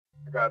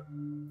Got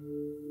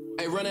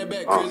it. Hey, run that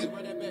back, Frizzy.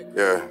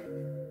 Yeah.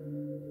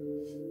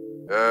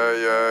 Yeah.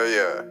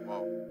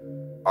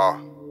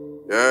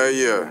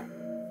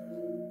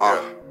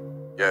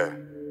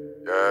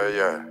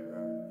 Yeah.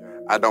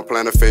 I don't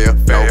plan to fail.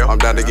 No, I'm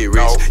down to get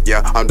rich.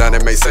 Yeah, I'm down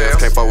to make sales.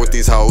 Can't fuck with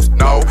these hoes.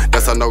 No,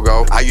 that's a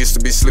no-go. I used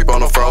to be sleep on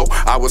the floor.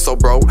 I was so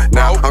broke.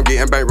 Now I'm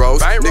getting bankrolls.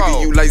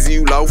 Nigga, you lazy,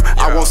 you low.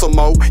 I want some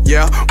more.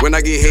 Yeah, when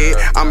I get hit,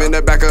 I'm in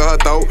the back of her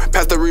throat.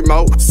 Pass the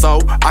remote, so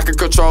I can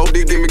control.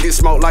 These demons get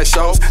smoked like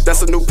shows.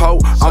 That's a new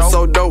poke. I'm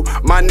so dope.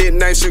 My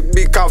nickname should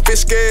be called Fish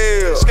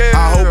Scales.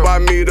 I hope I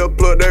meet a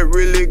plug that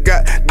really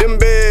got them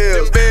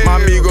bills.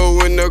 My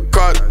amigo in the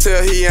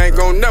cartel, he ain't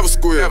gon' never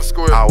squeal.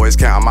 I always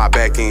count my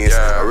back ends.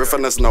 A riff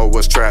on the snow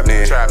was trapped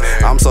in.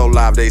 I'm so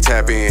live, they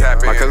tap in.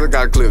 My cousin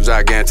got a clip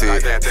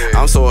gigantic.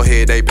 I'm so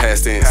ahead, they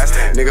past tense.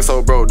 Nigga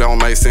so broke, don't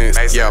make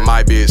sense. Yeah,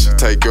 my bitch,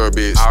 take your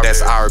bitch.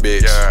 That's our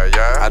bitch.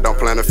 I don't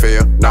plan to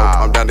fail. No,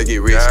 I'm down to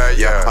get rich.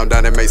 Yeah, I'm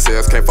down to make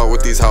sales. Can't fuck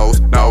with these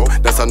hoes. No,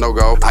 that's a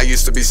no-go. I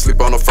used to be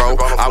sleep on the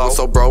floor. I was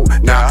so broke.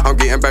 Now I'm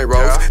getting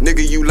bankrolls.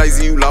 Nigga, you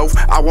lazy, you low.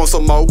 I want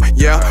some more.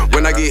 Yeah,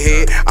 when I get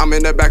hit, I'm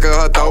in the back of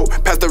her throat.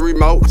 Pass the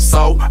remote,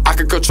 so I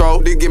can control.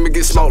 These give me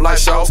get smoked like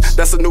shows.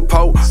 That's a new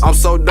poke. I'm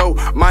so dope.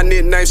 My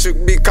nickname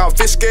should be called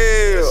Fish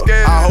Scales.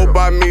 I hope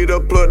I meet a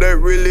plug that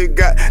really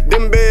got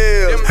them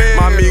bills.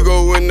 My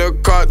amigo in the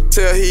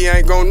cartel, he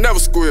ain't gon' never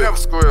squeal.